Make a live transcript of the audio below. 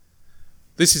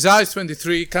This is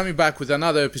Ice23 coming back with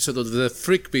another episode of the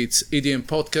Freak Beats EDM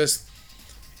podcast,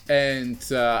 and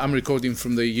I'm recording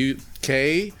from the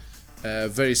UK.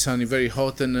 Very sunny, very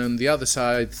hot, and on the other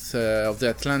side of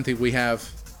the Atlantic we have...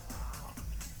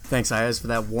 Thanks, Ayaz, for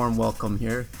that warm welcome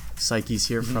here. Psyche's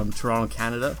here from Toronto,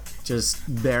 Canada, just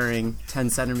bearing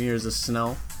 10 centimeters of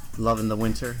snow, loving the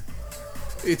winter.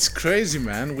 It's crazy,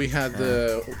 man. We had,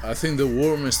 I think, the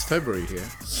warmest February here.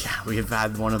 Yeah, we have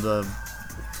had one of the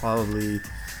probably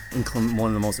one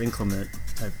of the most inclement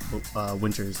type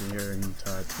winters here in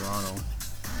Toronto.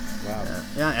 Wow.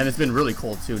 Yeah, and it's been really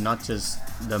cold too. Not just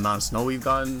the amount of snow we've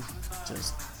gotten,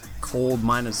 just cold,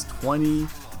 minus 20,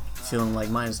 feeling like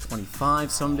minus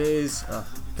 25 some days.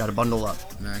 Gotta bundle up.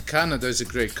 Nah, Canada is a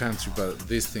great country, but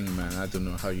this thing, man, I don't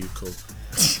know how you cope.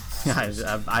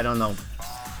 I don't know.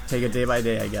 Take it day by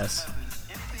day, I guess.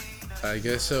 I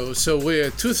guess so. So we're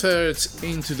 2/3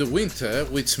 into the winter,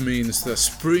 which means the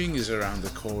spring is around the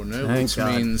corner. Thank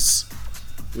God.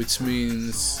 Which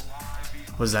means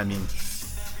What does that mean?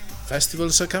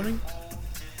 festivals are coming.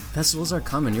 Festivals are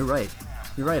coming. You're right,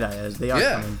 Ayaz. They are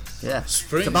coming. Yeah.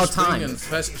 Spring, it's about time.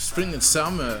 Spring and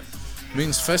summer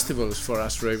means festivals for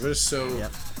us ravers. So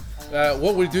Yep.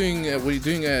 what we're doing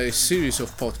a series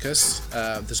of podcasts.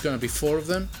 There's going to be 4 of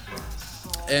them.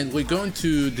 And we're going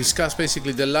to discuss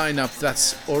basically the lineup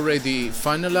that's already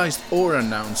finalized or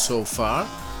announced so far.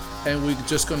 And we're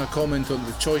just going to comment on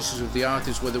the choices of the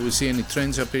artists, whether we see any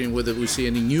trends appearing, whether we see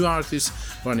any new artists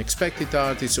or unexpected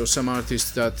artists or some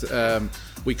artists that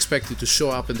we expected to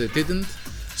show up and they didn't.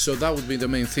 So that would be the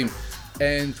main theme.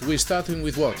 And we're starting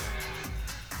with what?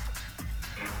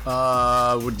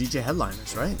 With DJ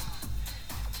headliners, right?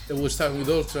 We're starting with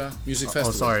Ultra Music Festival.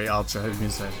 Oh, sorry, Ultra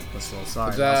Music Festival.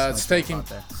 Sorry.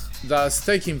 That's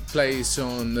taking place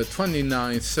on the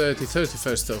 29th, 30th,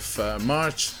 31st of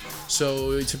March.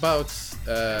 So it's about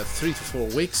 3 to 4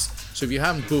 weeks. So if you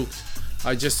haven't booked,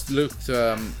 I just looked.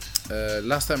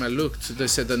 Last time I looked, they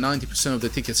said that 90% of the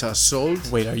tickets are sold.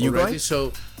 Wait, are you already, going?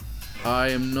 So I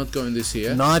am not going this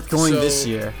year. Not going this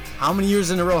year. How many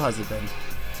years in a row has it been?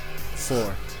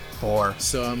 4.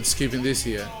 So I'm skipping this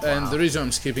year. Wow. And the reason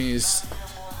I'm skipping is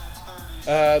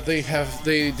they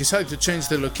decided to change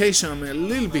the location. I'm a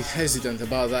little bit hesitant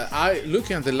about that.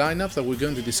 Looking at the lineup that we're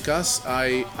going to discuss,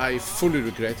 I fully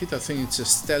regret it. I think it's a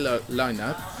stellar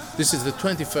lineup. This is the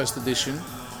 21st edition.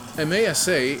 And may I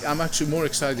say, I'm actually more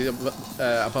excited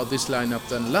about this lineup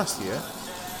than last year,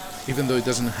 even though it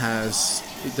doesn't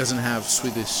have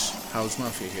Swedish House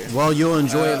Mafia here. Well, you'll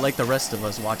enjoy it like the rest of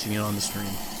us watching it on the stream.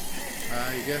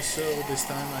 I guess so. This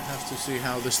time I have to see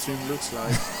how the stream looks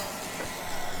like.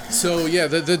 So yeah,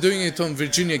 they're doing it on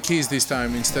Virginia Keys this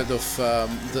time instead of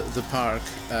the park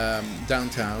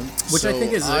downtown. Which so I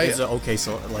think is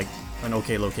an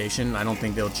okay location. I don't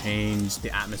think they'll change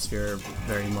the atmosphere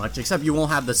very much, except you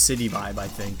won't have the city vibe. I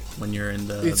think when you're in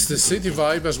the it's the city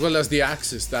vibe as well as the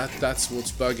access. That's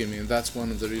what's bugging me, and that's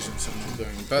one of the reasons I'm not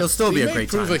going. But it'll still be a great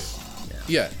time.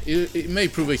 It may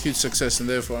prove a huge success, and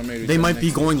therefore I may. They might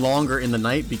be going longer in the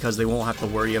night because they won't have to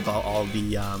worry about all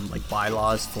the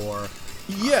bylaws for.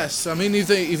 Yes, I mean if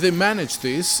they manage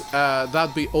this,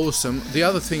 that'd be awesome. The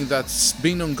other thing that's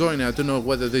been ongoing, I don't know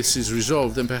whether this is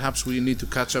resolved, and perhaps we need to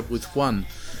catch up with Juan.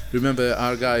 Remember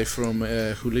our guy from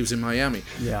who lives in Miami?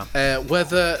 Yeah.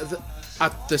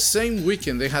 At the same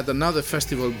weekend they had another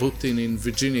festival booked in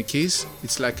Virginia Keys.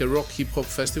 It's like a rock hip hop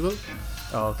festival.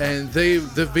 Oh, okay. And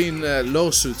there've been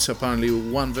lawsuits apparently,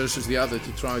 one versus the other,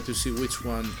 to try to see which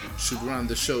one should run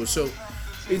the show. So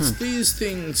it's these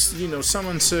things, some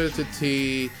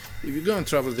uncertainty. If you're going to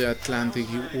travel the Atlantic,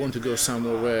 you want to go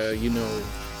somewhere where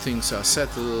things are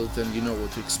settled and you know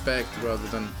what to expect, rather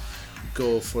than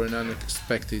go for an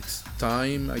unexpected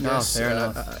time, I guess. Fair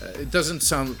enough. It doesn't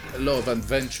sound a lot of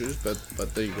adventures, but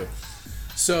there you go.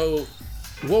 So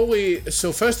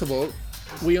first of all,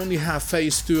 we only have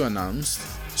phase 2 announced.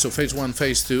 So phase 1,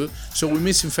 phase 2. So we're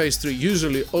missing phase 3.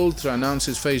 Usually Ultra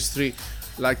announces phase 3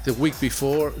 like the week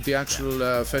before the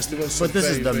actual festival. So but this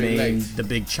is the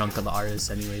big chunk of the artists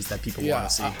anyways that people want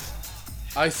to see.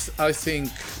 I think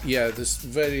there's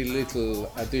very little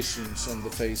additions on the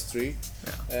phase 3.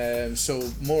 Yeah.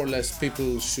 So more or less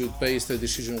people should base their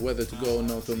decision whether to go or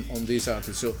not on these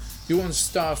artists. So you want to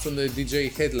start from the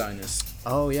DJ headliners?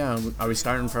 Oh yeah, are we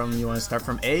starting from? You want to start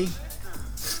from A?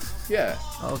 Yeah.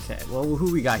 Okay. Well,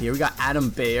 who we got here? We got Adam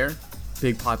Beyer,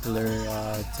 big popular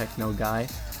techno guy.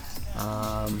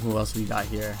 Who else we got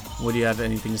here? What do you have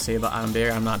anything to say about Adam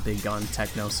Beyer? I'm not big on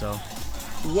techno, so.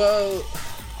 Well,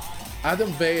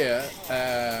 Adam Beyer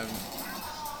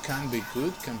can be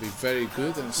good, can be very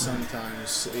good, and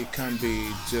sometimes it can be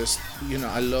just,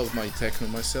 I love my techno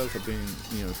myself. I've been,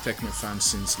 techno fan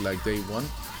since like day one.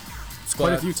 There's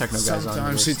quite a few techno guys on the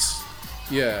Sometimes list.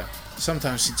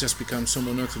 sometimes it just becomes so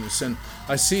monotonous, and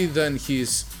I see then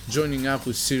he's joining up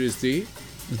with Series D,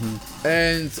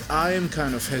 and I am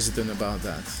kind of hesitant about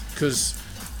that, because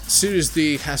Series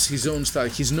D has his own style.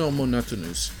 He's not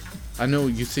monotonous. I know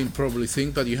you probably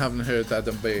think, but you haven't heard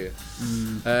Adam Beyer.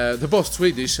 They're both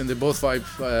Swedish and they both vibe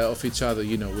off each other,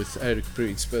 with Eric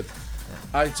Prydz. But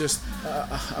I just,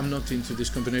 I'm not into this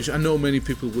combination. I know many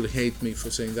people will hate me for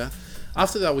saying that.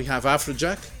 After that, we have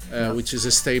Afrojack, which is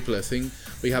a staple, I think.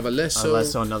 We have Alesso.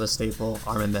 Alesso, another staple.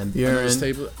 Armin van Another Buuren.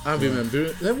 staple. Armin van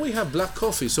Buuren. Then we have Black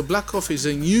Coffee. So Black Coffee is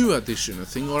a new addition, I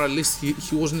think, or at least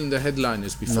he wasn't in the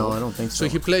headliners before. No, I don't think so.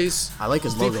 So he plays I like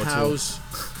his deep logo house.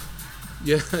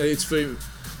 Yeah, it's very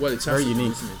it's very African,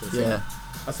 unique. isn't it?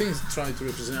 I think he's trying to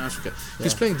represent Africa.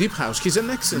 He's Yeah. playing deep house. He's an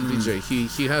excellent DJ.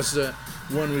 He has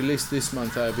one release this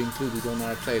month I've included on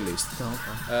our playlist. Oh,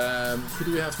 okay. Who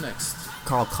do we have next?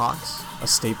 Carl Cox, a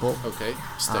staple. Okay,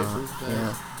 staple.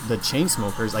 Yeah. The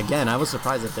Chainsmokers, again, I was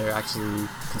surprised that they're actually,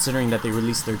 considering that they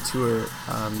released their tour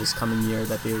this coming year,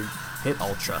 that they hit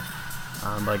Ultra.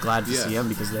 But glad to see them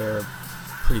because they're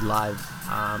pretty live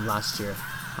last year.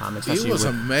 It was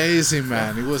amazing,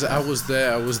 man. It was. I was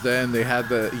there, and they had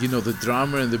the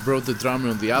drummer, and they brought the drummer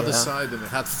on the other side, and they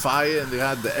had fire, and they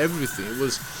had everything. It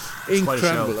was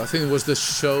incredible. I think it was the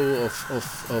show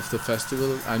of the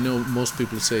festival. I know most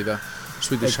people say that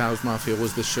Swedish House Mafia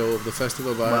was the show of the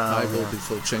festival, but I voted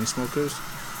for Chainsmokers.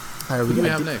 Who do we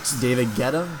have next? David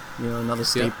Guetta, another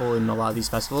staple in a lot of these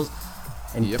festivals,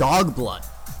 and Dogblood.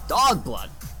 Dogblood.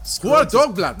 What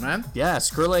dog blood, man? Yeah,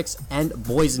 Skrillex and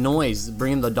Boys Noise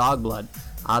bringing the Dogblood.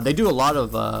 They do a lot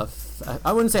of,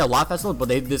 I wouldn't say a lot of festivals, but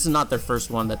this is not their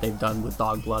first one that they've done with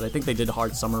Dogblood. I think they did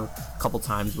Hard Summer a couple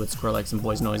times with Skrillex and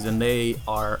Boys Noise, and they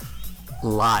are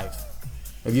live.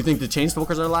 If you think the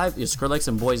Chainsmokers are live, your Skrillex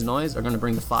and Boys Noise are going to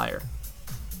bring the fire.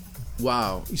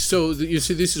 Wow. So you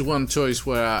see, this is one choice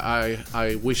where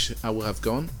I wish I would have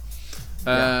gone.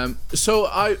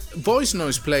 Boys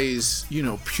Noise plays,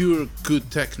 pure good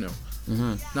techno.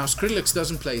 Now Skrillex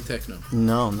doesn't play techno.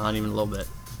 No, not even a little bit.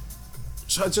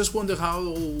 So I just wonder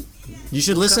how. You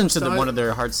should listen to one of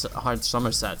their Hard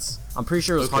Summer sets. I'm pretty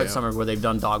sure it was Hard Summer where they've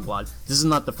done Dogblood. This is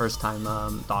not the first time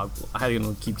I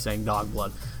don't keep saying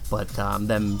Dogblood, but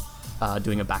them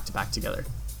doing a back-to-back together.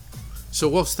 So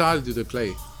what style do they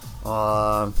play?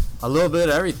 A little bit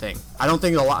of everything. I don't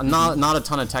think a lot, not a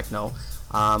ton of techno.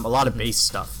 A lot of bass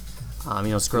stuff.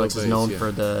 Skrillex is known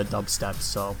for the dubstep,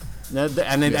 so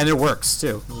and it works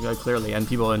too, clearly, and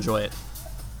people enjoy it.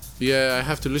 Yeah, I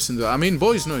have to listen to that. I mean,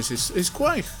 Boys Noise is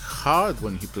quite hard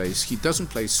when he plays. He doesn't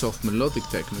play soft melodic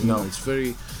techno. No, it's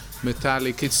very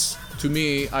metallic. It's, to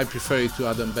me, I prefer it to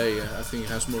Adam Beyer. I think it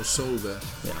has more soul there.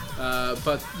 Yeah.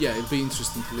 But yeah, it'd be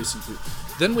interesting to listen to.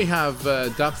 Then we have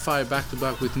Dubfire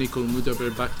back-to-back with Nicole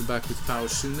Mudaber, back-to-back with Power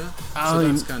Suna. So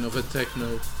that's kind of a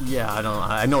techno. Yeah,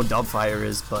 I know Dubfire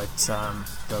is, but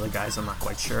the other guys I'm not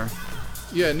quite sure.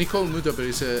 Yeah, Nicole Mudaber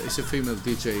is a female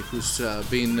DJ who's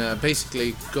been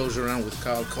basically goes around with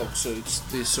Carl Cox, so it's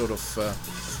this sort of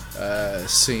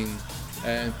scene.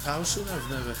 And Power Suna I've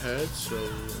never heard, so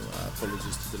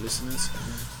apologies to the listeners.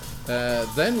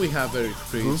 Then we have Eric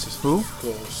Prydz, Who? Of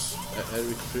course,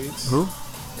 Eric Prydz. Who?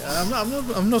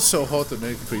 Yeah, I'm not so hot on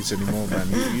Eric Prydz anymore, man.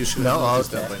 You should have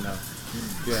noticed that by now.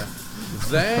 Yeah.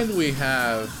 Then we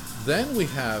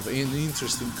have an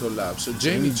interesting collab. So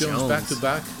Jamie Jones back to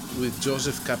back with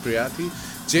Joseph Capriati.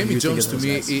 Jamie Jones to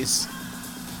me is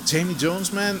Jamie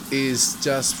Jones, man, is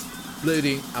just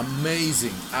bleeding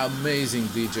amazing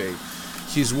DJ.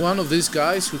 He's one of these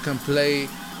guys who can play,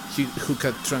 who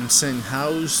can transcend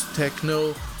house,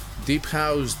 techno, deep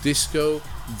house, disco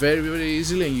very, very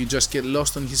easily, and you just get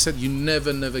lost on his set. You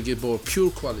never get bored.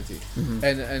 Pure quality.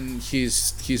 And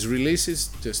his releases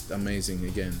just amazing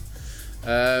again.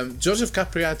 Joseph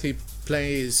Capriati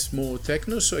plays more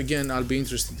techno, so again I'll be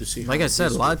interested to see. Like I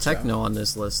said, a lot of techno on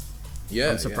this list.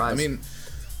 Yeah, I'm surprised. I mean,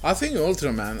 I think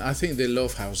Ultra, man, I think they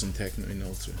love house and techno in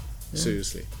Ultra.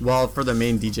 Seriously. Well, for the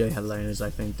main DJ headliners, I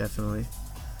think definitely.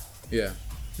 Yeah.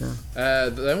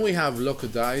 Then we have Loco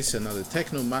Dice, another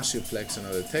techno. Marcioplex,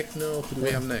 another techno. Who do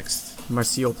we have next?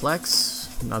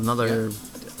 Marcioplex, another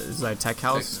is that a tech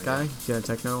house techno, guy? Yeah,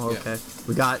 techno. Okay.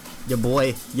 We got your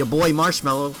boy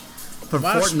Marshmello from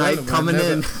Fortnite coming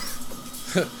in.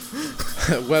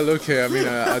 Well, okay. I mean,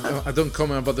 I don't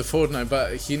comment about the Fortnite,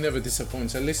 but he never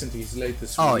disappoints. I listened to his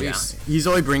latest release. Yeah. He's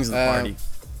always brings the party.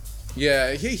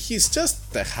 Yeah, he's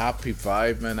just a happy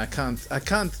vibe, man. I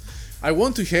can't I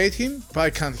want to hate him, but I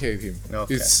can't hate him.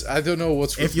 Okay. I don't know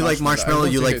what's. If you like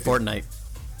Marshmello, you like Fortnite.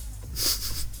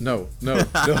 No,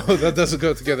 that doesn't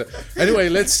go together. Anyway,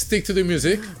 let's stick to the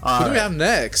music. Who do we have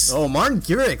next? Oh, Martin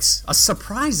Garrix. A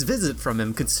surprise visit from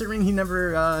him, considering he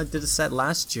never did a set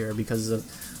last year because of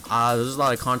there's a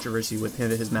lot of controversy with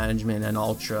him, his management, and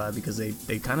Ultra because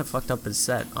they kind of fucked up his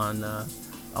set on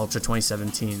Ultra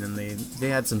 2017 and they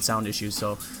had some sound issues.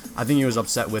 So I think he was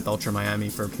upset with Ultra Miami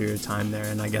for a period of time there,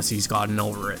 and I guess he's gotten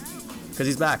over it because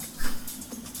he's back.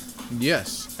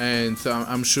 Yes, and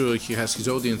I'm sure he has his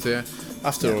audience there.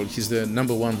 After all, he's the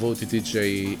 #1 voted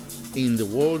DJ in the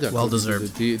world. Well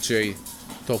deserved. The DJ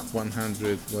Top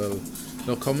 100. Well,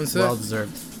 no comments there. Well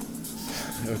deserved.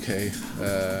 Okay,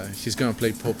 he's gonna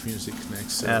play pop music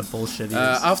next. So. Yeah, bullshit.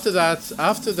 After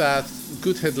that,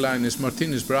 good headliners.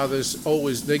 Martinez Brothers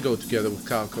they go together with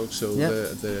Carl Cox, so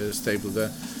the stable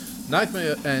there.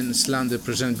 Nightmare and Slander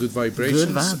present Good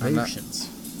Vibrations. Good Vibrations.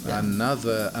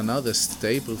 Another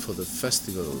staple for the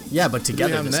festival. Yeah, but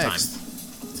together this next? time.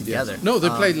 Together. Yes. No, they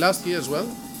played last year as well.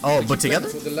 Oh, but together?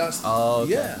 For the last. Oh,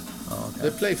 okay. Yeah. Oh, okay.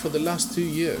 They played for the last 2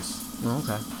 years. Oh,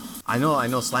 okay. I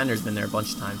know Slander's been there a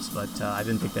bunch of times, but I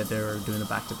didn't think that they were doing a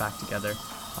back-to-back together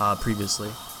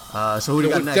previously. So who do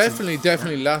you got next?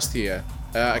 Definitely last year.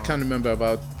 I can't remember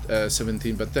about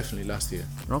 17, but definitely last year.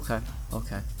 Okay.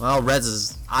 Well, Rez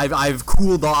is. I've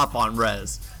cooled off on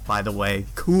Rez, by the way.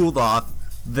 Cooled off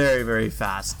very, very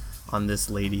fast on this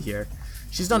lady here.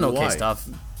 She's done okay stuff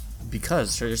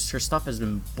because her stuff has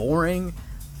been boring,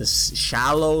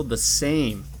 shallow, the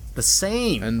same.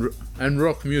 And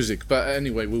rock music, but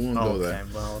anyway, we won't go there.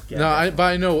 Well, yeah, no, but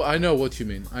I know what you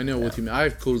mean. What you mean.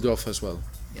 I've cooled off as well.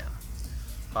 Yeah.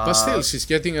 But still, she's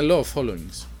getting a lot of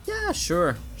followings. Yeah,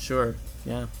 sure.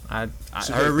 Yeah,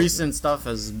 her recent stuff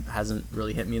hasn't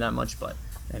really hit me that much, but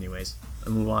anyways,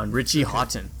 I'll move on. Richie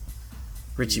Houghton,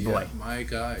 Richie boy. My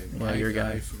guy. Your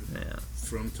guy.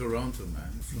 From Toronto,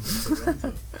 man. From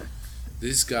Toronto.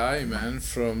 This guy, man,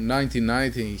 from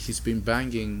 1990, he's been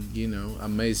banging,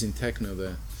 amazing techno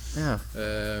there. Yeah.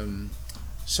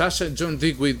 Sasha John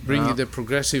Digweed bringing the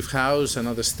progressive house,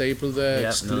 another staple there,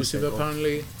 exclusive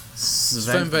apparently.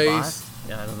 Sven Väth.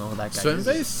 Yeah, I don't know who that guy Sven is.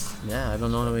 Väth? Yeah, I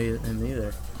don't know him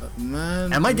either.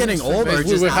 Man, am I getting old or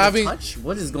just out of touch?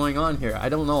 What is going on here? I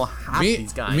don't know half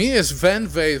these guys. Me as Sven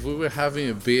Väth, we were having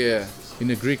a beer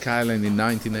in a Greek island in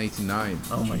 1989.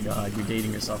 Oh my god, you're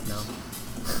dating yourself now.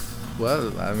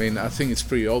 Well, I mean, I think it's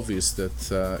pretty obvious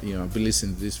that, I've been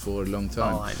listening to this for a long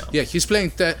time. Oh, I know. Yeah, he's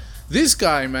playing... This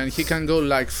guy, man, he can go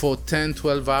like for 10,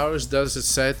 12 hours, does a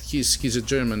set. He's a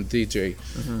German DJ.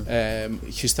 Mm-hmm.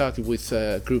 He started with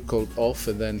a group called Off,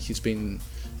 and then he's been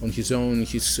on his own.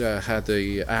 He's had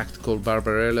a act called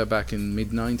Barbarella back in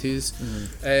mid-90s.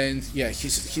 Mm-hmm. And yeah,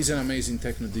 he's an amazing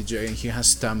techno DJ, and he has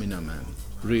stamina, man.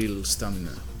 Real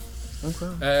stamina.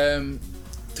 Okay.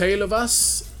 Tale of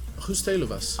Us. Who's Tale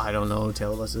of Us? I don't know who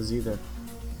Tale of Us is either.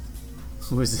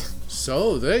 Who is it?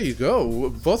 So, there you go.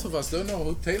 Both of us don't know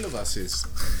who Tale of Us is.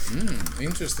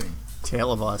 Interesting.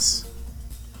 Tale of Us.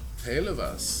 Tale of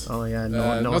Us. Oh yeah,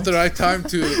 not the right time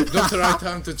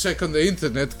to check on the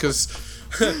internet because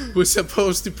we're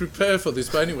supposed to prepare for this.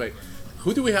 But anyway,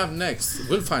 who do we have next?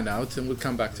 We'll find out and we'll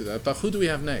come back to that. But who do we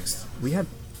have next? We have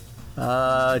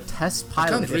Test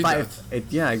Pilot.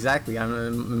 Yeah, exactly.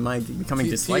 Am I becoming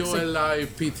dyslexic?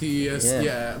 TOLIPTS.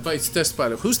 Yeah, but it's Test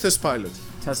Pilot. Who's Test Pilot?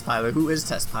 Test Pilot. Who is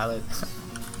Test Pilot?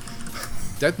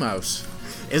 Deadmau5.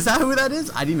 Is that who that is?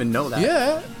 I didn't even know that.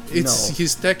 Yeah, it's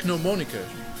his techno moniker.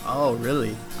 Oh,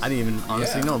 really? I didn't even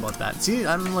honestly know about that. See,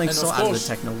 I'm like so out of the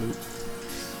techno loop.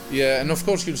 Yeah, and of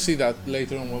course you'll see that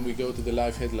later on when we go to the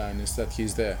live headliners that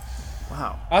he's there.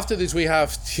 Wow. After this we have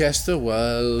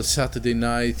Tiesto, Saturday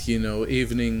night,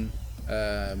 evening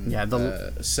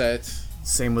set.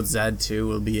 Same with Zed too,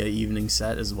 will be an evening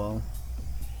set as well.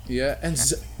 Yeah, and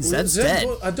Zed's dead.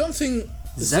 I don't think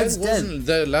Zed's Zed wasn't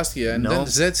there last year, and then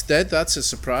Zed's dead, that's a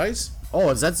surprise.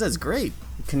 Oh, Zed's great.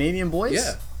 Canadian boys?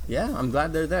 Yeah. Yeah, I'm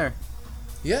glad they're there.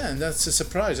 Yeah, and that's a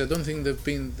surprise. I don't think they've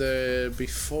been there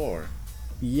before.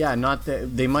 Yeah, not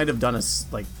that they might have done a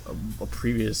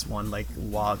previous one a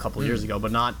couple years ago,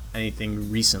 but not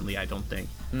anything recently. I don't think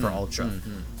for Ultra.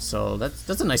 Mm-hmm. So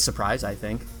that's a nice surprise, I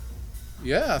think.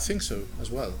 Yeah, I think so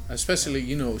as well. Especially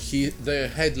they're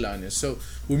headliners. So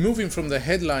we're moving from the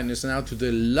headliners now to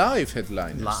the live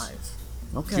headliners. Live.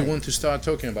 Okay. Do you want to start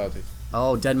talking about it?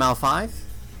 Oh, Deadmau5 5.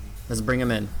 Let's bring him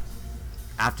in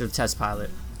after the Test Pilot.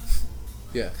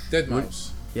 Yeah, Deadmau5.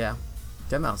 Yeah,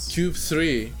 Deadmau5. Cube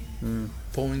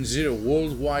 3.0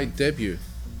 worldwide debut.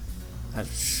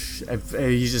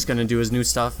 He's just gonna do his new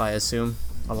stuff, I assume.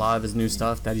 A lot of his new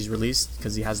stuff that he's released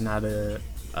because he hasn't had a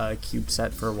Cube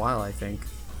set for a while, I think.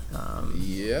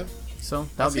 Yeah. So I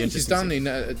that'll be think he's interesting.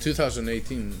 done in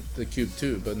 2018 the Cube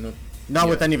 2, but not Not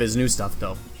with yeah. any of his new stuff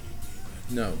though.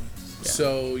 No. Yeah.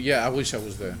 So yeah, I wish I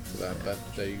was there for that, but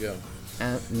there you go.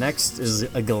 Next is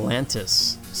a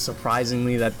Galantis.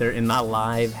 Surprisingly, that they're in that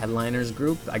live headliners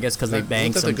group. I guess because they bang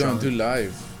What are some they going drums. to do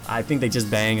live? I think they just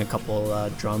bang a couple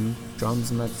drums,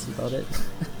 and that's about it.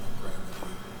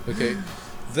 Okay.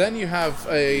 Then you have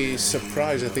a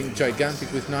surprise, I think,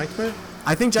 Gigantic with Nightmare.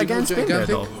 I think You know Gigant's been there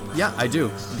Gigantic? though. Yeah, I do.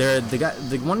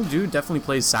 The one dude definitely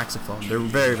plays saxophone. They're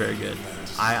very, very good.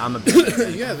 I'm a big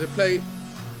fan. Yeah, they play.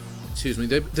 Excuse me.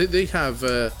 They have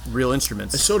Real a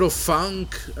instruments. sort of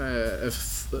funk,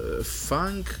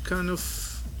 funk kind of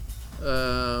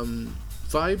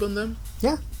vibe on them.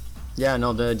 Yeah,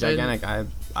 no, the Gigantic,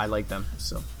 I like them.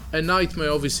 So And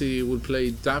Nightmare obviously will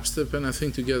play dubstep, and I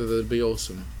think together they'll be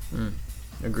awesome. Who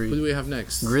agreed. do we have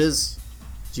next? Grizz.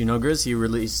 Do you know Grizz? He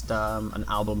released an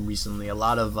album recently. A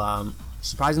lot of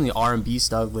surprisingly R&B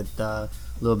stuff with a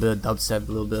little bit of dubstep,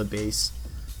 a little bit of bass.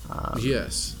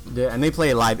 Yes. And they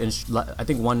play live. I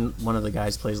think one of the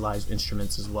guys plays live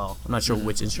instruments as well. I'm not sure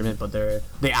which instrument, but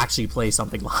they actually play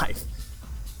something live.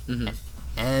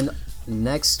 And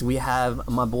next we have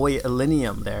my boy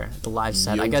Illenium there, the live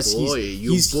set. I guess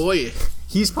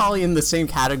he's probably in the same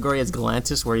category as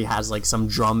Galantis, where he has like some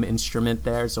drum instrument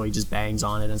there, so he just bangs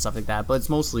on it and stuff like that. But it's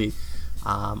mostly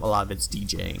a lot of it's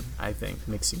DJing, I think,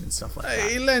 mixing and stuff like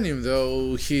that. Illenium,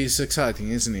 though, he's exciting,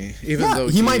 isn't he? Even though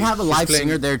he might have a he's live playing-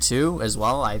 singer there too, as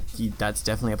well. That's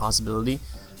definitely a possibility.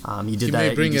 He did He that. may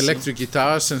at bring EDC. electric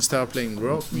guitars and start playing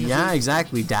rock music. Yeah,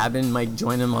 exactly. Dabin might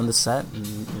join him on the set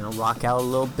and rock out a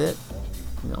little bit.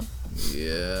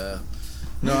 Yeah.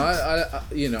 No,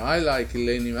 I like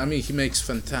Illenium. I mean, he makes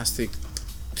fantastic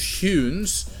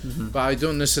tunes, but I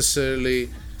don't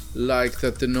necessarily like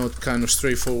that they're not kind of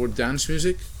straightforward dance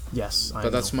music. Yes, I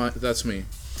But know. that's me.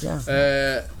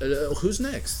 Yeah. Who's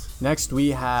next? Next we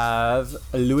have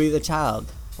Louis the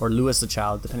Child, or Louis the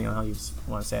Child, depending on how you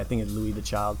want to say it. I think it's Louis the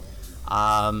Child.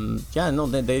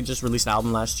 They just released an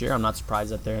album last year. I'm not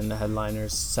surprised that they're in the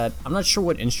headliners set. I'm not sure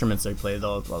what instruments they play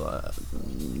though.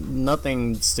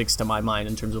 Nothing sticks to my mind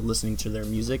in terms of listening to their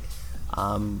music.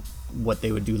 What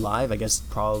they would do live, I guess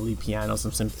probably piano,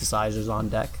 some synthesizers on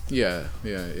deck. Yeah.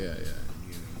 You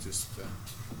just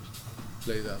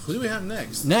play that. Who do we have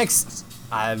next? Next,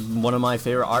 one of my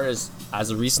favorite artists as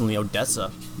of recently,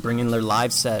 Odessa, bringing their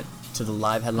live set to the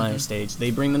live headliner stage. They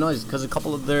bring the noise because a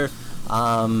couple of their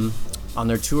on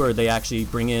their tour, they actually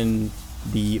bring in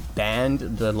the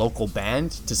local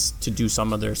band to do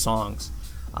some of their songs.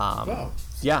 Wow.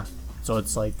 Yeah, so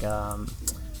it's like can't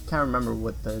remember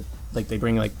what they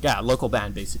bring local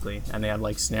band basically, and they have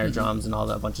like snare drums and all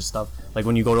that bunch of stuff. Like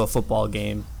when you go to a football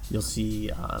game, you'll see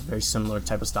very similar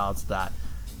type of style to that.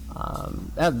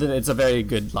 It's a very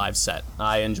good live set.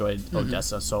 I enjoyed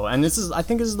Odessa. So, and I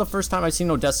think this is the first time I've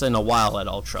seen Odessa in a while at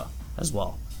Ultra as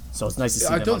well. So it's nice to see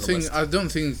them on the list. I don't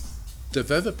think they've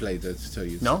ever played it, to tell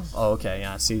you the No? truth. Oh, okay.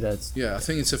 Yeah. See, that's Yeah, I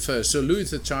think it's a first. So Louis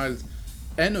the Child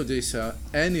and Odessa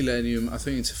and Illenium, I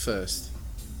think it's a first.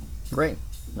 great.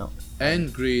 No,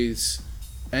 And Grease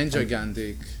and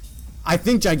Gigantic. I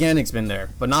think Gigantic's been there,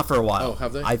 but not for a while. Oh,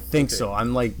 have they? I think Okay. so.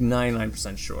 I'm like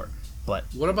 99% sure. But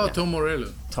What about Tom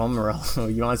Morello? Tom Morello,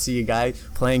 you want to see a guy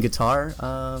playing guitar,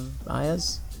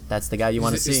 Ayaz? That's the guy you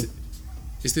want to see.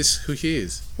 Is this who he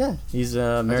is? Yeah, he's an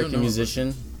know, American but-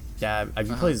 musician. Yeah,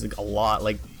 he plays like, a lot,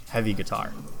 like heavy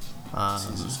guitar.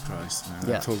 Jesus Christ, man.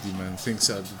 yeah. I told you, man. Things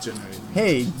are degenerating.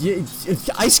 Hey,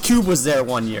 Ice Cube was there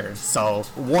one year, so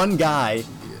one guy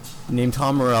named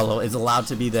Tom Morello is allowed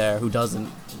to be there who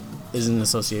isn't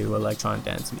associated with electronic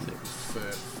dance music.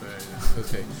 Fair enough.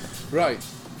 Okay. Right.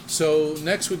 So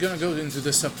next we're gonna go into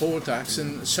the support acts,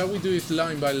 and shall we do it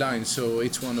line by line? So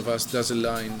each one of us does a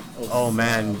line of Oh,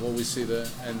 man. what we see there,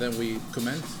 and then we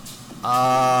comment.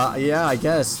 Yeah, I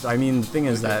guess. I mean, the thing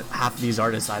is that half of these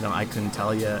artists, I couldn't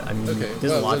tell you. I mean, Okay.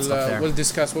 there's a lot of stuff there. We'll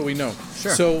discuss what we know.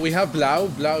 Sure. So we have Blau.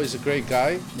 Blau is a great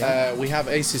guy. Yeah. We have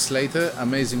AC Slater,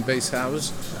 amazing bass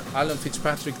house. Alan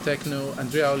Fitzpatrick, techno.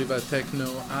 Andrea Oliver, techno.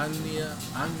 Anya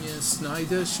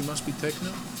Snyder, she must be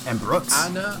techno. And Brooks.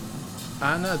 Anna,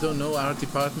 I don't know, art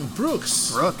department.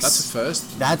 Brooks. That's a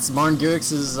first. That's Martin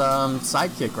Garrix's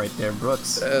sidekick right there,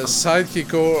 Brooks.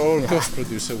 Sidekick or ghost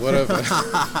producer, whatever.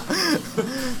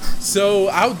 So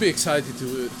I would be excited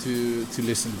to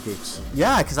listen to Brooks.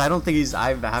 Yeah, because I don't think I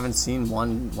haven't seen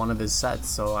one of his sets,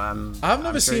 so I've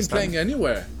never seen he's him playing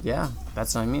anywhere. Yeah,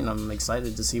 that's what I mean. I'm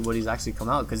excited to see what he's actually come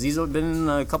out because he's been in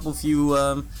a few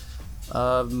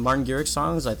Martin Garrix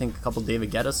songs. I think a couple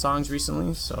David Guetta songs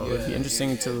recently. So it'd be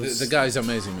interesting to. The guy's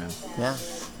amazing, man.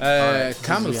 Yeah.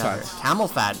 Camel Fat. Camel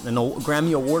Fat, an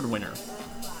Grammy Award winner.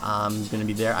 He's gonna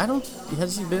be there.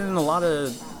 Has he been in a lot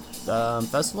of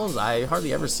festivals? I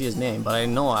hardly ever see his name, but I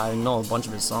know a bunch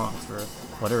of his songs for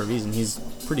whatever reason. He's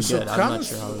pretty good. I'm not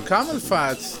sure how. Camel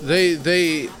Fat,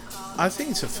 they, I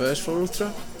think it's a first for Ultra.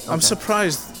 Okay. I'm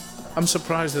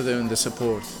surprised that they're in the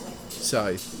support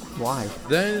side. Why?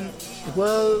 Then,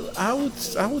 well, I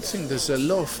would think there's a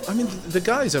lot of. I mean, the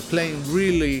guys are playing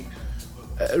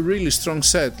a really strong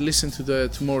set. Listen to the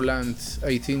Tomorrowland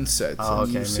 18 set. Oh,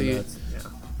 okay.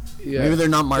 Maybe they're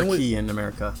not marquee in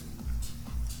America.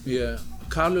 Yeah.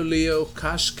 Carlo Leo,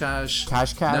 Cash. Cash.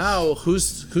 Now,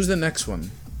 who's the next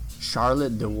one?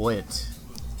 Charlotte DeWitt.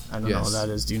 I don't know who that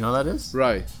is. Do you know who that is?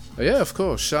 Right. Yeah, of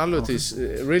course. Charlotte is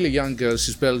a really young girl.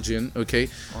 She's Belgian. Okay.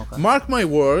 Mark my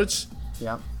words.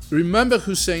 Yeah. Remember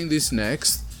who's saying this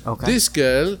next. Okay. This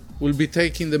girl will be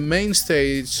taking the main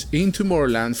stage in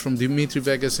Tomorrowland from Dimitri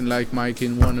Vegas and Like Mike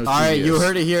in 1 or 2 years. All right, you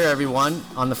heard it here, everyone.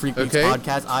 On the Freak Beats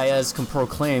podcast, Ayaz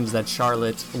proclaims that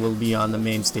Charlotte will be on the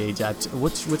main stage at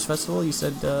which festival? You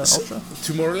said Ultra?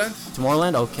 Tomorrowland.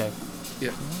 Tomorrowland? Okay.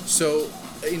 Yeah. So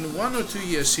in 1 or 2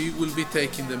 years, she will be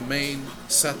taking the main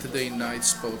Saturday night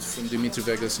spot from Dimitri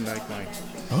Vegas and Like Mike.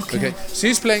 Okay.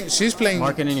 She's playing.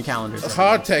 Mark it in your calendars.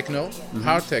 Hard techno.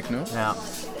 Hard techno. Yeah.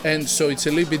 And so it's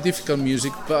a little bit difficult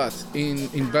music, but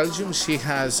in Belgium she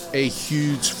has a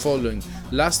huge following.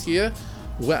 Last year,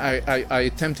 when I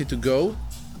attempted to go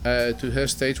to her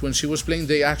stage when she was playing,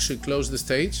 they actually closed the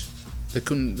stage. They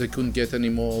couldn't get any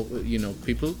more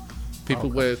people. People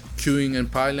were queuing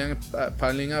and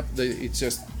piling up. It's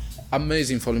just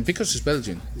amazing following because it's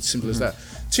Belgian. It's simple as that.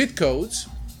 Cheat Codes.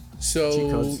 So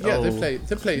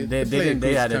they play.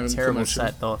 They had a terrible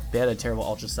set though. They had a terrible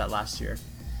Ultra set last year.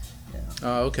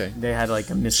 Oh, okay. They had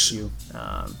like a miscue.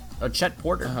 Chet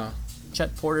Porter.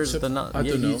 Chet Porter's the. I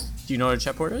don't know. Do you know what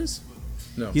Chet Porter is?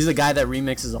 No. He's the guy that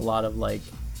remixes a lot of like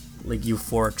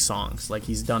euphoric songs. Like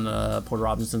he's done a Porter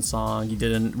Robinson song. He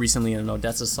did recently an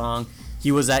Odessa song.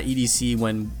 He was at EDC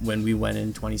when we went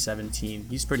in 2017.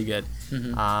 He's pretty good.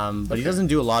 But he doesn't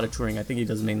do a lot of touring. I think he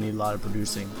does mainly a lot of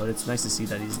producing. But it's nice to see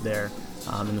that he's there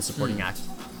in the supporting act.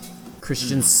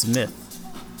 Christian Smith.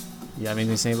 You have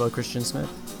anything to say about Christian Smith?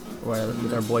 Or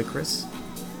with our boy Chris?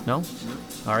 No?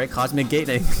 All right, Cosmic Gate.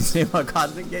 Anything to say about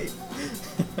Cosmic Gate?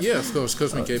 Yeah, of course.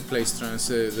 Cosmic Gate plays trance,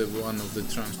 one of the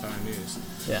trance pioneers.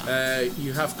 Yeah.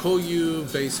 You have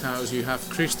Koyu, Bass House. You have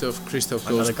Christoph. Christoph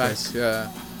goes back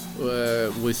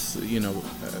with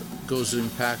goes in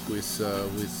pack with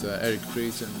Eric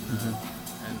Prydz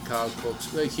and Carl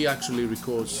Cox. He actually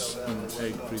records in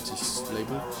Eric Prydz's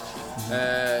label.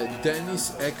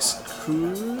 Dennis X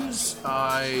Cruz,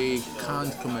 I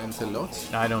can't comment a lot.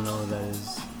 I don't know who that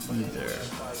is either.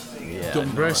 Yeah,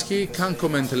 Dombresky, can't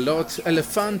comment a lot.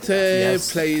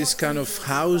 Elefante plays kind of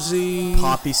housey,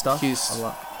 poppy stuff. He's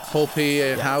poppy,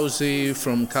 housey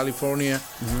from California.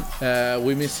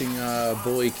 We're missing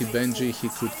boy Kid Benji, he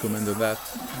could comment on that.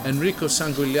 Enrico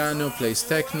Sanguiliano plays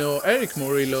techno. Eric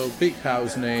Morillo, big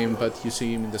house name, but you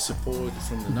see him in the support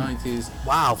from the 90s.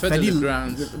 Wow, Fedde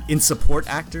Legrand in support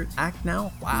act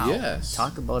now? Wow. Yes.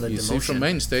 Talk about a demotion. See, from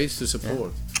main stage to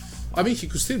support. I mean, he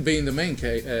could still be in the main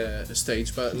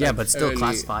stage, but but still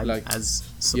classified as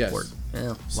support. Yes,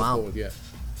 yeah. Support, wow.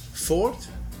 Ford?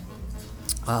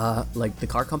 Like the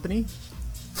car company?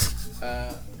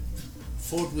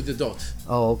 Ford with the dot.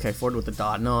 Oh, okay. Ford with the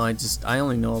dot. No, I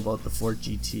only know about the Ford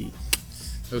GT.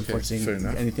 Okay, fair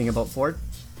enough. Anything about Ford?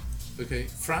 Okay,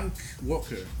 Frank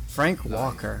Walker. Frank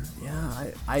Walker.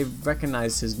 Yeah, I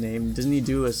recognize his name. Doesn't he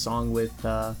do a song with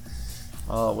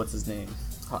what's his name?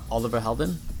 Oliver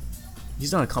Heldon? He's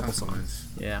done a couple songs.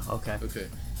 Yeah, okay. Okay.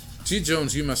 G.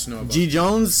 Jones, you must know about. G.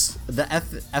 Jones, the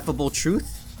Effable Truth?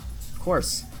 Of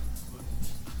course.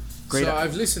 Great. So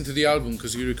I've listened to the album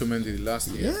because you recommended it last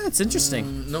year. Yeah, it's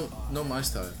interesting. Not my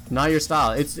style. Not your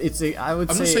style. I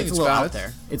would say it's a little bad. out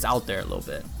there. It's out there a little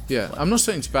bit. Yeah, I'm not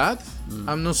saying it's bad.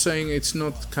 I'm not saying it's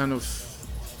not kind of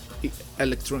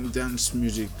electronic dance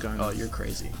music kind of. Oh, you're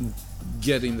crazy.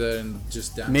 Get in there and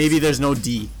just dance. Maybe there's no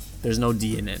D. There's no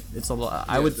D in it. It's a lot.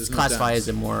 I would classify as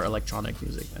a more electronic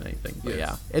music than anything. But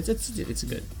it's good. It's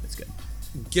good.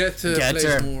 Getter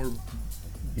plays more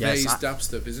bass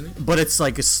dubstep, isn't it? But it's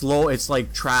like a slow. It's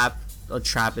like trap.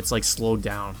 It's like slowed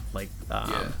down. Like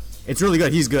it's really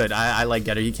good. He's good. I like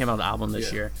Getter. He came out with the album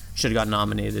this year. Should have got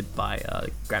nominated by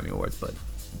Grammy Awards, but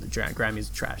the Grammy's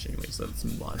trash anyway. So let's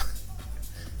move on.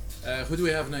 Who do we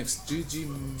have next? Gigi.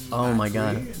 Oh my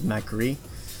God, Macri.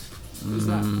 Who's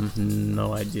that?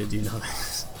 No idea. Do you know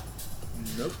that?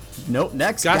 Nope. Nope.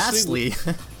 Next, Gasly.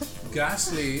 Gasly.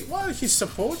 Gasly, well, his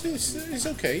support is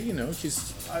okay. You know,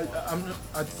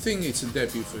 I think it's a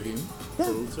debut for him. For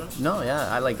Ultra. No, yeah,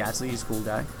 I like Gasly. He's a cool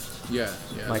guy. Yeah.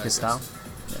 Like his style.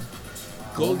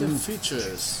 Golden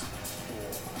features.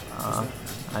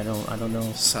 I don't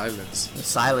know. Silence.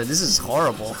 Silent. This is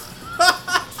horrible.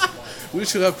 We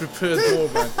should have prepared more,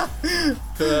 man.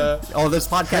 Oh, this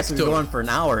podcast would Hector. go on for an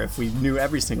hour if we knew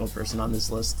every single person on this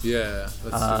list. Yeah,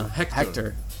 that's true.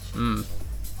 Hector.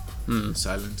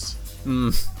 Silence.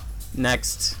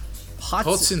 Next.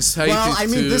 Hot's incited Well, I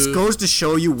mean, this to- goes to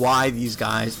show you why these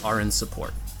guys are in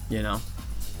support. You know?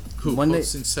 Who? When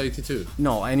Hot's incited too.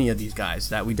 No, any of these guys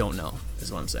that we don't know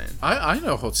is what I'm saying. I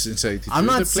know Hot's incited too. I'm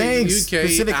not They play saying UK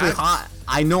specifically act. Hot.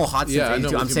 I know Hot's Yeah, I know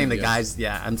too. what I'm you saying mean, the yeah. guys.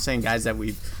 Yeah, I'm saying guys that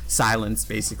we've silenced.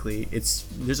 Basically,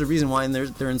 there's a reason why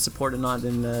they're in support and not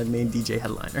in the main DJ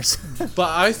headliners. But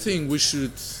I think we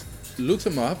should look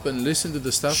them up and listen to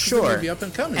the stuff. 'Cause they Sure. may be up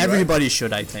and coming. Right? Everybody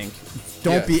should, I think.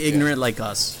 Don't Yeah, be yeah. ignorant like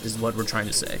us, is what we're trying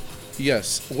to say.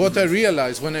 Yes. What I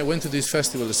realized when I went to these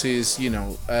festivals is,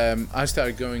 I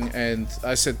started going and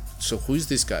I said, so who is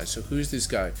this guy? So who is this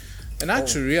guy? And I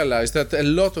actually realized that a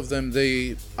lot of them,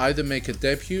 they either make a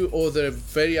debut or they're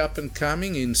very up and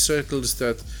coming in circles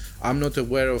that I'm not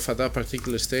aware of at that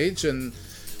particular stage. And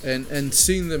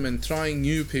seeing them and trying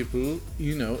new people,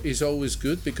 is always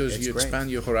good because It's you great.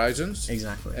 expand your horizons.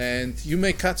 Exactly. And you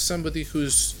may catch somebody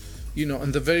who's,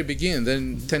 in the very beginning,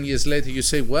 then 10 years later you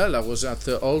say, well, I was at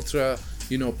the Ultra,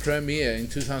 premiere in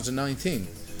 2019.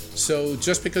 So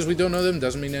just because we don't know them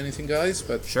doesn't mean anything, guys.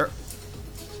 But Sure.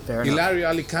 Fair enough. Hilario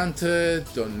Alicante,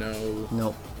 don't know.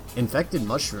 No. Infected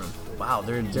Mushroom. Wow,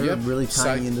 they're Yep. really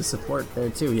tiny Psy- in the support there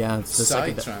too. Yeah, it's the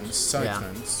second.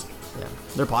 Psytrance. Yeah,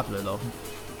 they're popular though.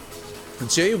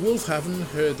 Jay Wolf, haven't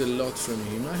heard a lot from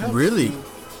him. I have Really? to-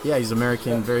 Yeah, he's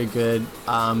American, very good.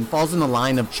 Falls in the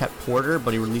line of Chet Porter,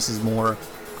 but he releases more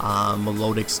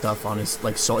melodic stuff on his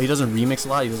so he doesn't remix a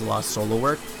lot. He does a lot of solo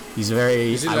work. He's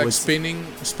very. Is it like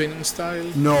spinning style?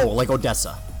 No, like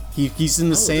Odessa. He's in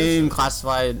the same Odessa.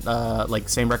 classified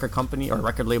same record company or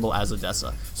record label as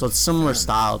Odessa, so it's similar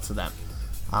style to them.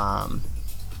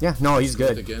 Yeah, no, he's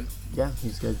good. Again. Yeah,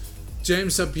 he's good.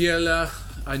 James Abiela,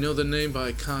 I know the name, but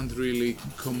I can't really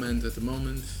comment at the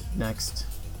moment. Next.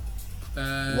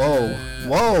 Whoa.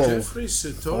 Jeffrey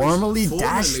Sutori, Formerly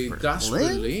Dash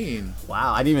Berlin? Berlin.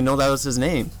 Wow, I didn't even know that was his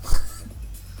name.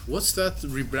 What's that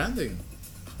rebranding?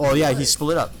 Oh yeah, he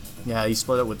split up. Yeah, he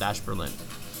split up with Dash Berlin,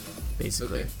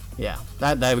 basically. Okay. Yeah,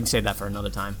 that we can save that for another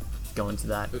time. Go into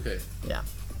that. Okay. Yeah.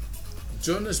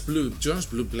 Jonas Blue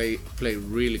play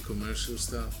really commercial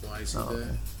stuff. Why is he there? Okay.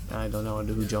 I don't know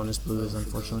who Jonas Blue is, For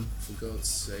unfortunately. God's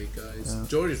sake, guys. Yeah.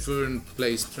 George Fern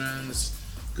plays trance.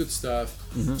 Good stuff.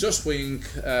 Mm-hmm. Josh Wink,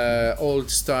 old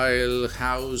style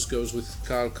house goes with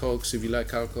Carl Cox. If you like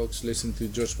Carl Cox, listen to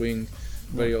Josh Wink.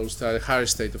 Very old style. Higher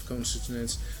state of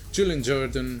consciousness. Julian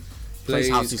Jordan Plays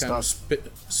plays housey kind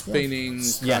of spinning,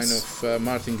 Yes. kind of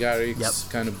Martin Garrix, Yep.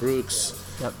 kind of Brooks.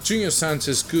 Yep. Junior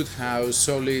Sanchez, good house,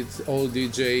 solid, old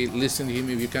DJ. Listen to him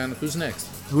if you can. Who's next?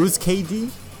 Who's KD?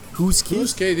 Who's Kid?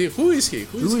 Who's KD? Who is he?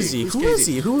 Who is he? Who's Who KD? is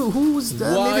he? Who's the?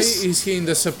 Why maybe, is he in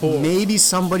the support? maybe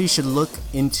somebody should look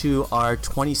into our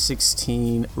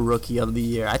 2016 Rookie of the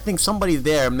Year. I think somebody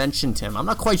there mentioned him. I'm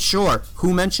not quite sure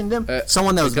who mentioned him.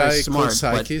 Someone that a was very guy called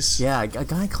smart. But Psychis? yeah, a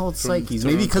guy called From Psyches.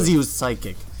 Maybe because Toronto. he was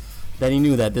psychic, that he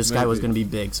knew that this guy was Maybe. going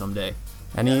to be big someday,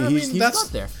 and Yeah, I he's mean, that's-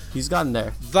 got there. He's gotten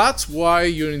there. That's why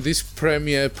you're in this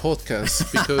premiere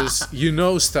podcast, because you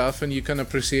know stuff and you can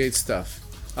appreciate stuff.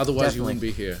 Otherwise, you Definitely. wouldn't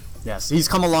be here. Yes, he's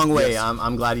come a long way. Yes.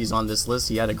 I'm glad he's on this list.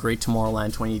 He had a great Tomorrowland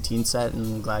 2018 set, and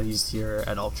I'm glad he's here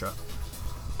at Ultra.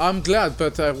 I'm glad,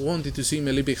 but I wanted to see him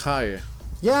a little bit higher.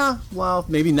 Yeah, well,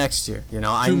 maybe next year.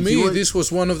 To me, this was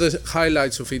one of the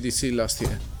highlights of EDC last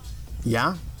year.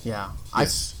 Yeah.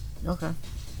 Yes. Okay.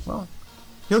 Well,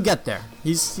 he'll get there.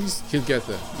 He's He'll get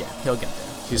there. yeah, he'll get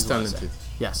there. He's is what I'd say. talented.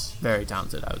 Yes, very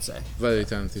talented, I would say. Very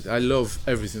talented. I love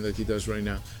everything that he does right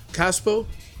now. Caspo?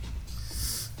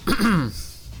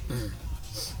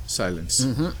 Silence.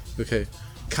 Mm-hmm. Okay.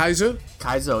 Kaiser?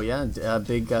 Kaizo, yeah, a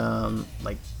big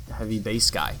heavy bass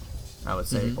guy, I would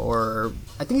say. Or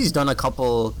I think he's done a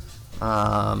couple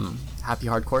happy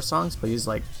hardcore songs, but he's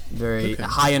like very Okay.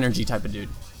 high energy type of dude.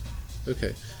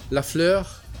 Okay. La Fleur?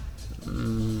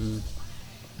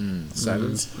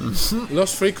 Silence.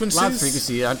 Lost Frequencies? A lot of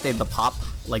frequency, aren't they? The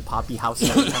poppy house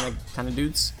kind of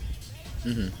dudes.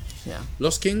 Yeah.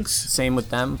 Lost Kings? Same with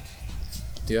them.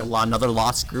 Yeah. Another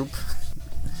lost group.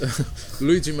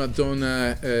 Luigi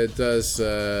Madonna does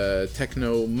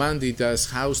techno. Mandy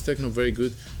does house techno, very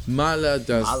good. Mala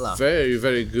does Mala. very,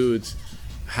 very good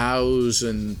house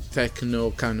and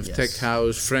techno, kind of Yes. tech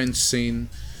house, French scene.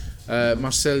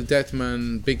 Marcel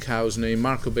Detman, big house name.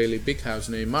 Marco Bailey, big house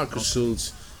name. Marcus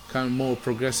Schulz, kind of more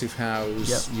progressive house,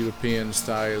 Yep. European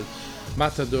style.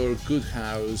 Matador, good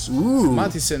house. Ooh.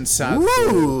 Matisse and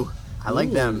Sadko. Ooh, I like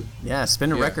Ooh. them. Yeah,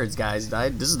 Spinning Yeah. Records guys. I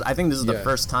think this is the Yeah.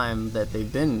 first time that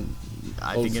they've been.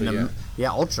 I think in Ultra,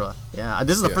 Ultra. Yeah,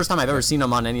 this is the Yeah. first time I've ever seen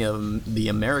them on any of the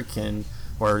American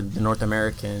or the North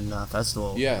American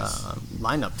festival Yes.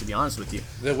 lineup. To be honest with you,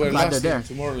 They were I'm glad last they're in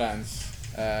there. Tomorrowland.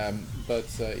 But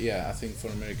yeah, I think for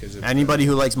America is Anybody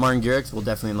who likes Martin Garrix will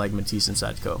definitely like Matisse and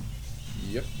Sadko.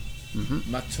 Yep. Mm-hmm.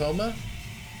 Matoma.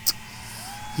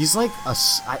 He's like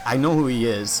I know who he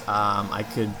is. I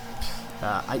could.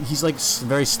 He's like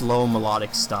very slow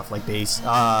melodic stuff, like bass,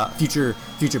 future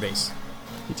bass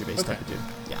Okay. type of dude.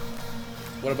 Yeah.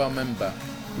 What about Memba?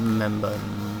 Remember?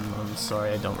 I'm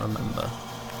sorry, I don't remember.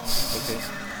 Okay.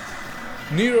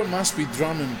 Nero must be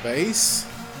drum and bass.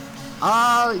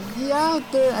 Yeah,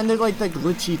 they're like the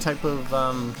glitchy type of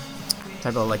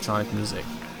electronic music.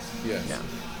 Yes. Yeah.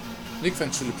 Nick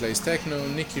Fanciulli plays techno.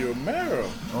 Nicky Romero.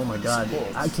 Oh my God.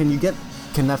 Support.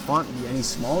 Can that font be any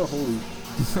smaller? Holy.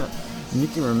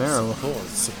 Nicky Romero. Support.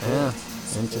 Yeah.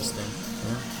 Support. Interesting.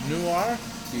 Yeah. Noir.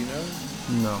 Do you know?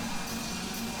 No.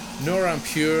 Nora and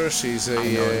Pure. She's I know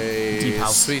a Deep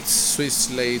house. Swiss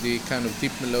lady, kind of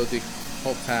deep melodic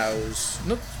pop house.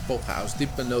 Not pop house. Deep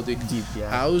melodic Deep, yeah.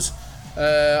 house.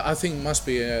 I think must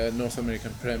be a North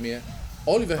American premiere.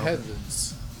 Oliver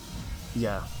Headlands.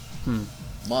 Yeah. I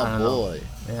My don't know. boy.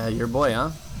 Yeah, your boy,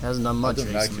 huh? Hasn't done I much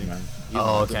don't like recently. him, man. Oh, I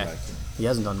don't okay. like him. He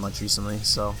hasn't done much recently,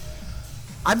 so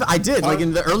I did like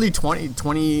in the early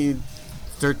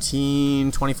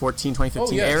 2013, 2014, 2015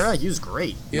 Oh, yes. era. He was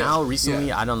great. Yeah, Now recently,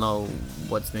 yeah. I don't know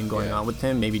what's been going Yeah. on with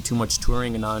him. Maybe too much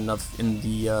touring and not enough in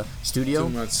the studio.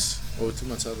 Too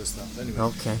much other stuff. Anyway.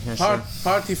 Okay, yeah, sure.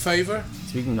 Party favor.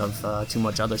 Speaking of too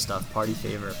much other stuff, party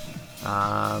favor,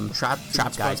 trap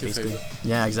much guys party basically. favor.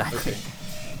 Yeah, exactly. Okay.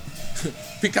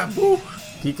 Peekaboo.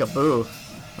 Peekaboo.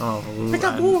 Oh, ooh,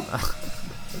 Peekaboo.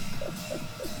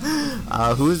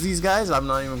 who is these guys? I'm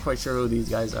not even quite sure who these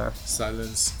guys are.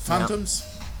 Silence. Phantoms.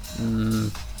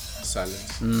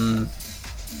 Silence.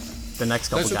 The next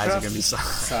couple guys are gonna be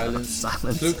Silence.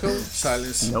 Silence. Gluco.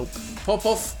 Silence. Nope.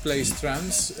 Popov plays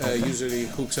trance. Usually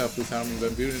hooks up with Armin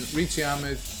van Buren. Richie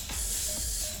Ahmed.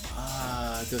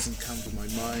 Doesn't come to my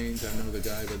mind. I know the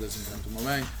guy, but doesn't come to my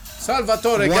mind.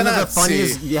 Salvatore One of the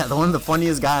Ganazzi. one of the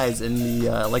funniest guys in the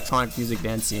electronic music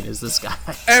dance scene is this guy.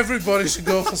 Everybody should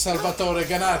go for Salvatore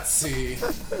Ganazzi.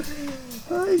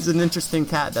 He's an interesting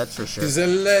cat, that's for sure. He's a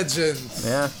legend.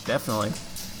 Yeah, definitely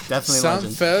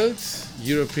legend. Sandfeld,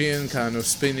 European kind of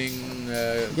spinning.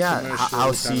 Yeah, commercial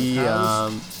housey, kind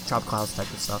of house. Chop Clouds type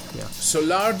of stuff. Yeah.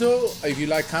 Solardo, if you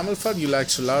like Camelford, you like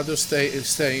Solardo,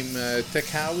 same tech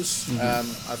house. I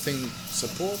think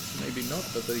support, maybe not,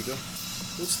 but there you go.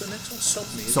 What's the next one?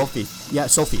 Sophie.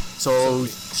 Sophie. So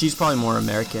Sophie. she's probably more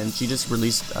American. She just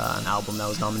released an album that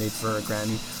was nominated for a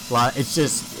Grammy. It's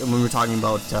just when we're talking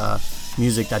about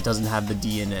music that doesn't have the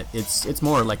D in it, it's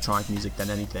more electronic music than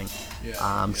anything.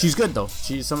 Yeah. She's good though.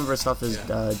 Some of her stuff is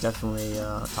definitely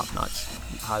top notch.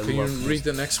 Can you read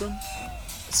the next one?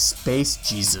 Space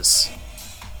Jesus.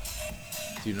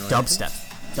 Do you know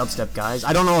Dubstep guys.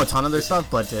 I don't know a ton of their stuff,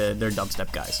 but they're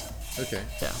dubstep guys. anything? Okay.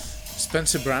 Yeah.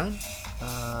 Spencer Brown?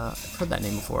 I've heard that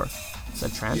name before. Is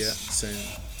that trance? Yeah, same.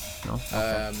 No.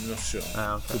 Not sure.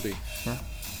 Okay. Could be. Yeah.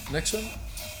 Next one?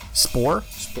 Spore.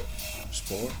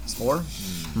 Spore?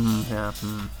 Yeah.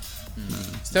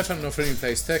 Stefan Nofrini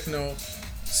plays techno.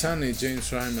 Sunny,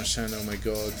 James Ryan, oh my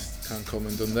god, can't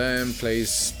comment on them. Plays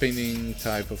spinning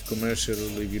type of commercial.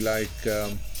 If you like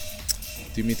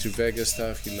Dimitri Vega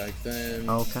stuff, you like them.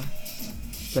 Okay.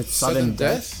 That's Sudden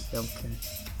Death? Okay.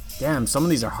 Damn, some of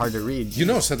these are hard to read. You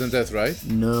know Sudden Death, right?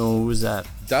 No, who's that?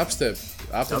 Dubstep,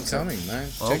 up and Dubstep. coming, man.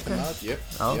 Check them out. Yep.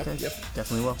 Okay. Yep.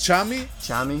 Definitely will. Chami.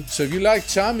 Chami. So if you like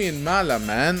Chami and Mala,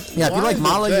 man. Yeah, if you why like not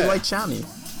Mala, you there? like Chami.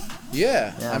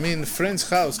 Yeah. Yeah. I mean, Friend's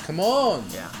House. Come on.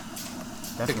 Yeah.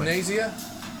 Definitely. Technasia.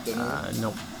 Don't know.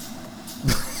 Nope.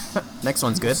 Next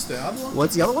one's good. What's the other one?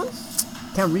 What's the other one?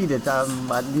 Can't read it.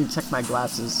 I need to check my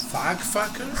glasses. Thug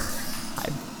Fucker.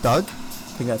 Thug? I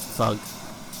think that's Thug.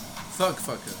 Thug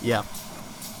Fucker. Yeah.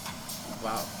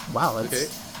 Wow. Wow. That's, Okay.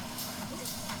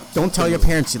 Don't tell your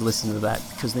parents you listen to that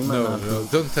because they might No, not. no,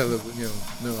 don't tell them.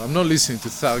 No, I'm not listening to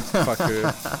Thug Fucker,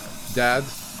 Dad.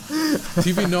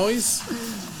 TV Noise.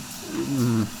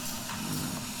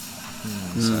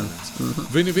 Silence.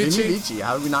 Vini Vici. Vici.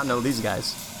 How do we not know these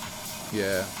guys?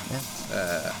 Yeah.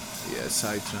 Yeah. Yeah,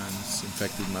 Psytrance,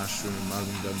 Infected Mushroom,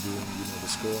 Marvin Van Buren, you know the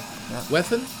score. Yeah.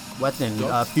 Wethan? Wethan,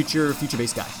 Dog? future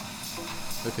bass guy.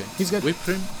 Okay. He's good. Whipped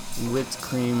Cream? Whipped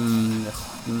cream.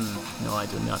 No, I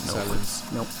do not know. Silence.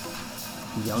 Nope.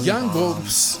 Young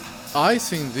Bobs. I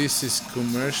think this is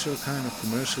commercial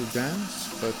dance,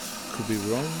 but could be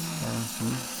wrong.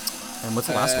 And what's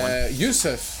the last one?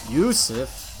 Yusuf.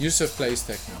 Yusuf plays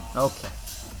techno. Okay.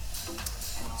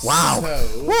 Wow.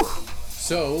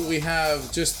 So we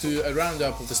have, just to a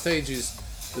roundup of the stages,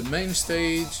 the main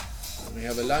stage, we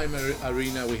have a Lime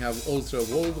Arena, we have Ultra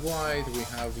Worldwide, we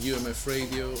have UMF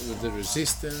Radio with the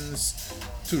Resistance,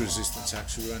 2 Resistance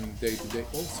actually running day to day,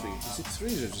 all 3, is it 3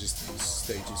 Resistance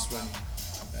stages running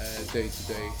day to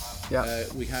day? Yeah.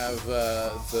 We have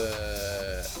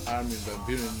the Armin van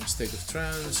Buren State of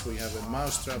Trance, we have a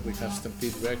Mousetrap, we have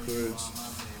Stampede Records,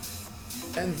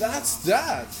 and that's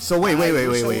that. So wait.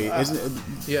 Isn't it,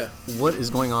 yeah. What is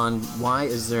going on? Why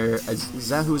is there? Is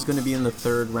that who's going to be in the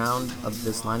third round of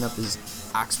this lineup? Is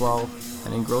Axwell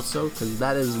and Ingrosso? Because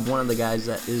that is one of the guys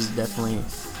that is definitely,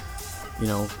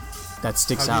 that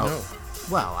sticks How out. do you know?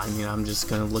 Well, I mean, I'm just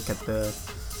gonna look at the.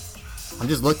 I'm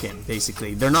just looking.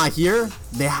 Basically, they're not here.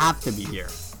 They have to be here.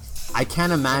 I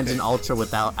can't imagine Ultra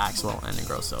without Axwell and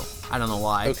Ingrosso. I don't know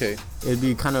why. Okay. It'd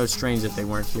be kind of strange if they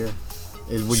weren't here.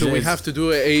 So we have to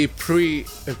do a pre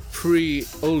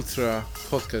ultra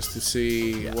podcast to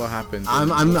see what happened.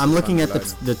 I'm looking at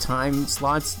the time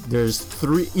slots. There's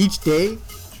 3 each day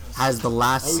has the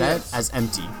last set as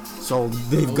empty. So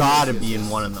they've got to be in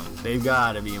one of them. They've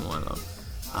got to be in one of them.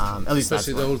 At least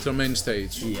especially that's the ultra main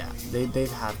stage. Yeah,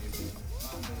 they've had.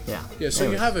 Yeah. Yeah. So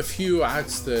Anyway. you have a few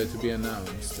acts there to be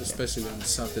announced, especially on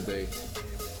Saturday.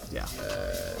 Yeah.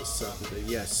 Saturday,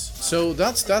 yes. So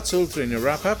that's ultra in a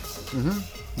wrap up.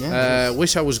 Yeah.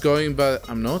 Wish I was going, but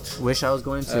I'm not. Wish I was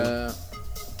going to.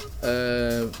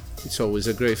 It's always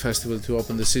a great festival to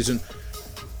open the season.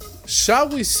 Shall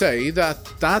we say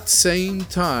that same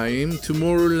time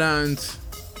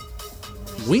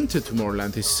Winter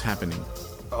Tomorrowland is happening?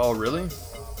 Oh really?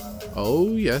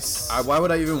 Oh yes. Why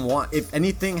would I even want? If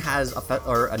anything has a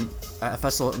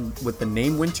festival with the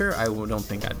name Winter, I don't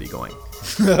think I'd be going.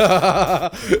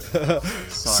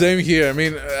 Same here. I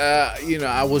mean,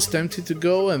 I was tempted to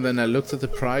go, and then I looked at the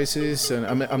prices, and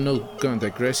I'm not going to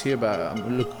digress here, but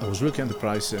I was looking at the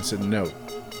prices and said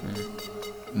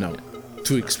no,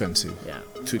 too expensive. Yeah.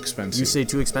 Too expensive. You say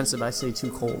too expensive, I say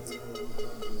too cold.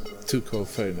 Too cold.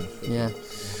 Fair enough. Yeah.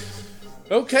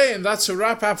 Okay, and that's a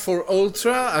wrap up for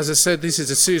Ultra. As I said, this is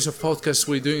a series of podcasts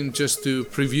we're doing just to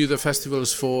preview the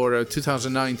festivals for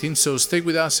 2019. So stay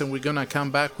with us, and we're gonna come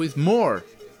back with more.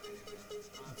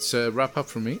 It's a wrap up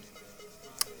for me.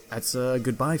 That's a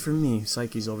goodbye from me.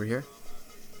 Psyche's over here.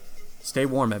 Stay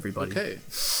warm, everybody. Okay.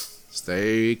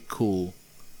 Stay cool.